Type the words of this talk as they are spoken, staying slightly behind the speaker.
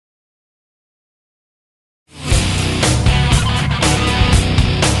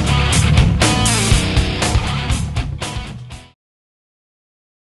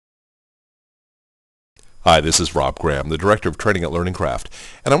Hi, this is Rob Graham, the Director of Training at LearningCraft,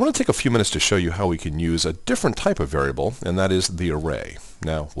 and I want to take a few minutes to show you how we can use a different type of variable, and that is the array.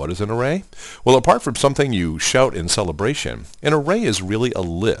 Now, what is an array? Well, apart from something you shout in celebration, an array is really a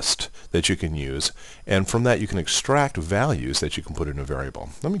list that you can use, and from that you can extract values that you can put in a variable.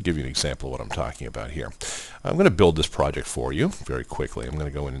 Let me give you an example of what I'm talking about here. I'm going to build this project for you very quickly. I'm going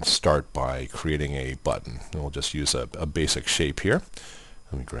to go in and start by creating a button. And we'll just use a basic shape here.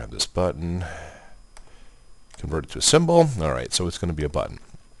 Let me grab this button. Convert it to a symbol. Alright, so it's going to be a button.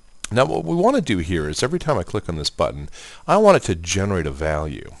 Now what we want to do here is every time I click on this button, I want it to generate a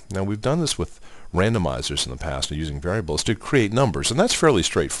value. Now we've done this with randomizers in the past using variables to create numbers, and that's fairly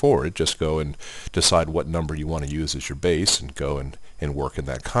straightforward. Just go and decide what number you want to use as your base and go and work in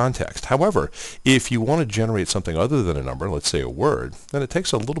that context. However, if you want to generate something other than a number, let's say a word, then it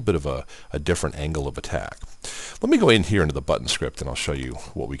takes a little bit of a different angle of attack. Let me go in here into the button script and I'll show you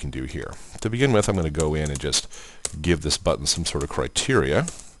what we can do here. To begin with, I'm going to go in and just give this button some sort of criteria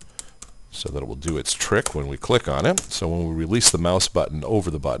so that it will do its trick when we click on it. So when we release the mouse button over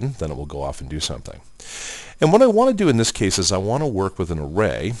the button, then it will go off and do something. And what I want to do in this case is I want to work with an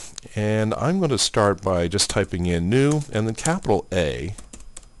array, and I'm going to start by just typing in new and then capital A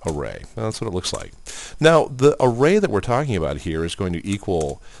array. Now, that's what it looks like. Now the array that we're talking about here is going to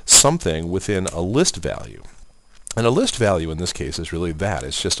equal something within a list value. And a list value in this case is really that.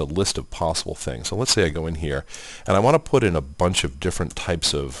 It's just a list of possible things. So let's say I go in here and I want to put in a bunch of different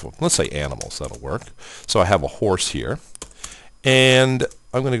types of, let's say animals. That'll work. So I have a horse here. And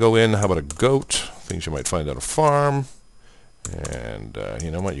I'm going to go in, how about a goat? Things you might find on a farm. And you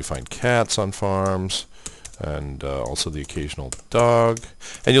know what? You find cats on farms. And also the occasional dog.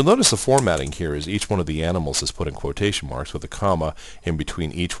 And you'll notice the formatting here is each one of the animals is put in quotation marks with a comma in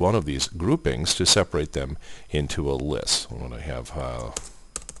between each one of these groupings to separate them into a list. When I have, I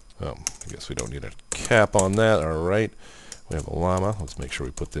guess we don't need a cap on that. All right, we have a llama. Let's make sure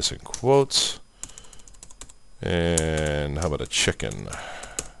we put this in quotes. And how about a chicken?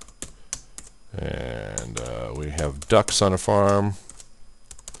 And we have ducks on a farm.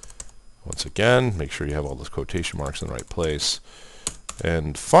 Once again, make sure you have all those quotation marks in the right place.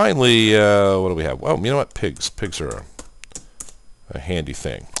 And finally, what do we have? Well, you know what? Pigs. Pigs are a handy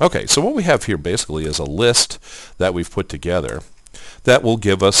thing. Okay, so what we have here basically is a list that we've put together that will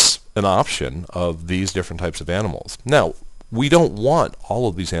give us an option of these different types of animals. Now, we don't want all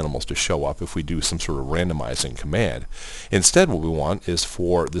of these animals to show up if we do some sort of randomizing command. Instead, what we want is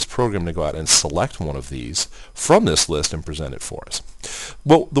for this program to go out and select one of these from this list and present it for us.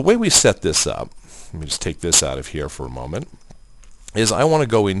 Well, the way we set this up, let me just take this out of here for a moment, is I want to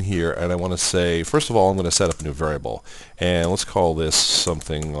go in here and I want to say, first of all, I'm going to set up a new variable. And let's call this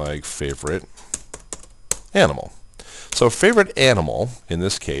something like favorite animal. So favorite animal, in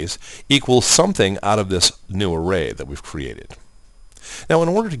this case, equals something out of this new array that we've created. Now, in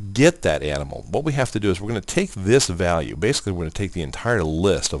order to get that animal, what we have to do is we're going to take this value. Basically, we're going to take the entire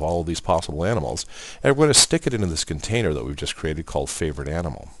list of all of these possible animals, and we're going to stick it into this container that we've just created called favorite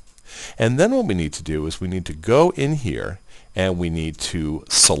animal. And then what we need to do is we need to go in here and we need to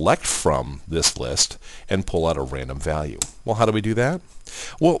select from this list and pull out a random value. Well, how do we do that?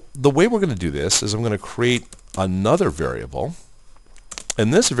 Well, the way we're going to do this is I'm going to create another variable,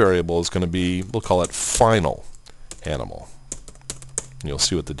 and this variable is going to be, we'll call it final animal. And you'll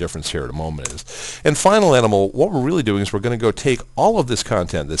see what the difference here in a moment is. And final animal, what we're really doing is we're going to go take all of this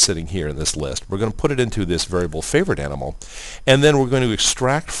content that's sitting here in this list, we're going to put it into this variable favorite animal, and then we're going to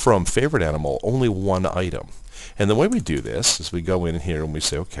extract from favorite animal only one item. And the way we do this is we go in here and we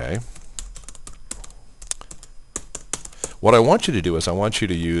say, okay, what I want you to do is I want you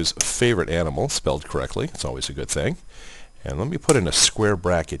to use favorite animal spelled correctly. It's always a good thing. And let me put in a square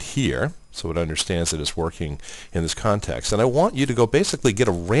bracket here so it understands that it's working in this context. And I want you to go basically get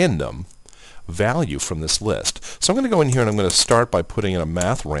a random value from this list. So I'm going to go in here and I'm going to start by putting in a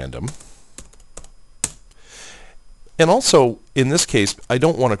math random. And also, in this case, I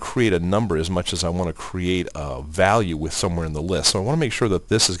don't want to create a number as much as I want to create a value with somewhere in the list. So I want to make sure that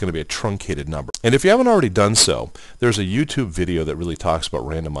this is going to be a truncated number. And if you haven't already done so, there's a YouTube video that really talks about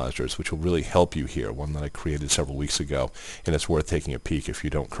randomizers, which will really help you here, one that I created several weeks ago, and it's worth taking a peek if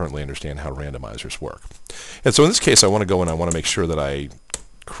you don't currently understand how randomizers work. And so in this case, I want to go and I want to make sure that I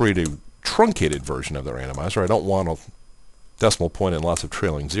create a truncated version of the randomizer. I don't want a decimal point and lots of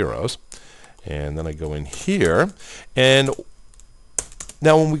trailing zeros. And then I go in here, and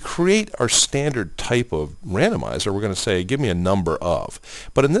now when we create our standard type of randomizer, we're going to say, give me a number of.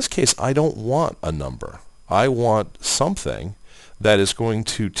 But in this case, I don't want a number. I want something that is going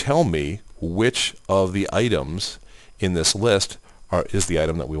to tell me which of the items in this list is the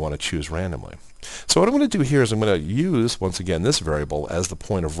item that we want to choose randomly. So what I'm going to do here is I'm going to use, once again, this variable as the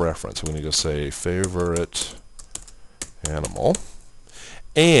point of reference. I'm going to go say favorite animal.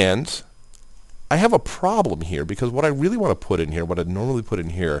 And I have a problem here because what I really want to put in here, what I'd normally put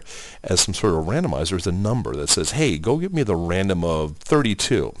in here as some sort of randomizer is a number that says, hey, go give me the random of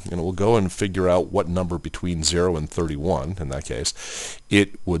 32. And we'll go and figure out what number between 0 and 31, in that case,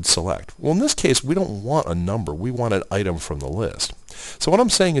 it would select. Well, in this case, we don't want a number. We want an item from the list. So what I'm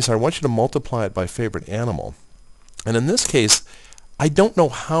saying is I want you to multiply it by favorite animal. And in this case, I don't know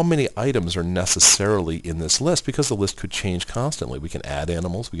how many items are necessarily in this list because the list could change constantly. We can add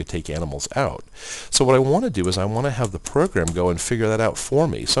animals, we could take animals out. So what I want to do is I want to have the program go and figure that out for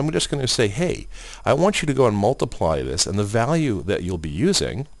me. So I'm just going to say, hey, I want you to go and multiply this, and the value that you'll be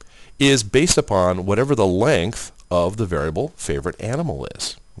using is based upon whatever the length of the variable favorite animal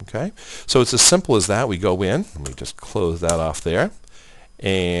is. Okay? So it's as simple as that. We go in, let me just close that off there.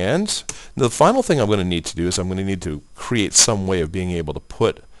 And the final thing I'm going to need to do is I'm going to need to create some way of being able to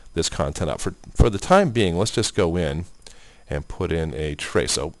put this content up. For the time being, let's just go in and put in a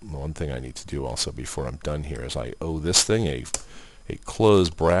trace. So one thing I need to do also before I'm done here is I owe this thing a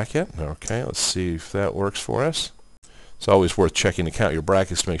closed bracket. Okay, let's see if that works for us. It's always worth checking to count your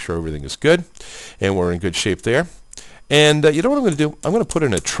brackets to make sure everything is good. And we're in good shape there. And you know what I'm going to do? I'm going to put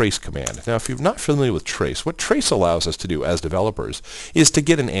in a trace command. Now, if you're not familiar with trace, what trace allows us to do as developers is to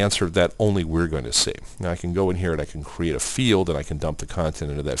get an answer that only we're going to see. Now, I can go in here and I can create a field and I can dump the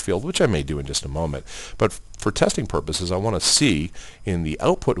content into that field, which I may do in just a moment. But for testing purposes, I want to see in the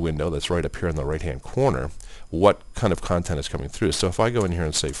output window that's right up here in the right-hand corner what kind of content is coming through. So if I go in here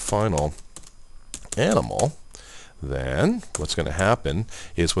and say final animal, then what's going to happen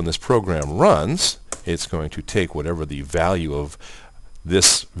is when this program runs, it's going to take whatever the value of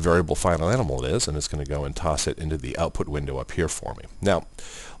this variable final animal is, and it's going to go and toss it into the output window up here for me. Now,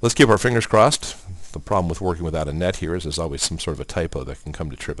 let's keep our fingers crossed. The problem with working without a net here is there's always some sort of a typo that can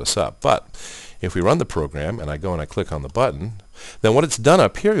come to trip us up. But if we run the program and I go and I click on the button, then what it's done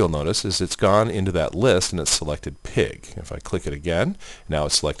up here, you'll notice, is it's gone into that list and it's selected pig. If I click it again, now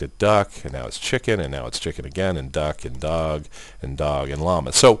it's selected duck, and now it's chicken, and now it's chicken again, and duck, and dog, and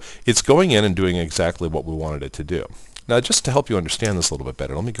llama. So it's going in and doing exactly what we wanted it to do. Now, just to help you understand this a little bit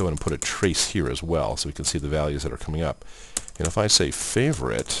better, let me go in and put a trace here as well so we can see the values that are coming up. And if I say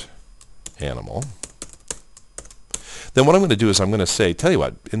favorite animal, then what I'm going to do is I'm going to say, tell you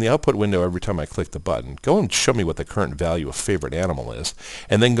what, in the output window every time I click the button, go and show me what the current value of favorite animal is,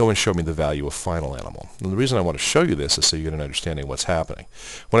 and then go and show me the value of final animal. And the reason I want to show you this is so you get an understanding of what's happening.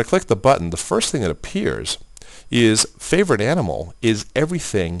 When I click the button, the first thing that appears is favorite animal is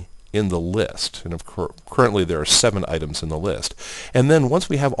everything in the list, and currently there are 7 items in the list. And then once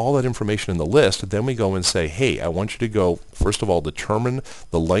we have all that information in the list, then we go and say, hey, I want you to go, first of all, determine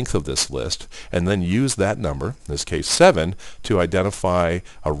the length of this list, and then use that number, in this case 7, to identify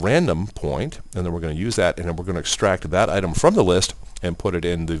a random point, and then we're going to use that, and then we're going to extract that item from the list and put it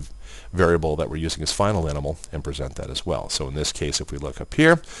in the variable that we're using as final animal and present that as well. So in this case, if we look up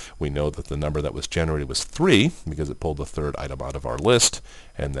here, we know that the number that was generated was 3 because it pulled the third item out of our list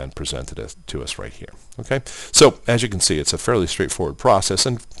and then presented it to us right here. Okay, so as you can see, it's a fairly straightforward process,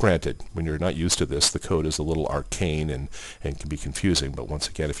 and granted, when you're not used to this, the code is a little arcane and can be confusing, but once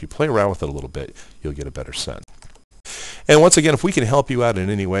again, if you play around with it a little bit, you'll get a better sense. And once again, if we can help you out in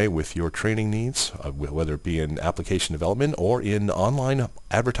any way with your training needs, whether it be in application development or in online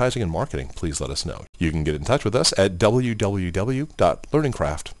advertising and marketing, please let us know. You can get in touch with us at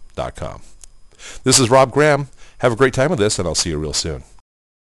www.learningcraft.com. This is Rob Graham. Have a great time with this, and I'll see you real soon.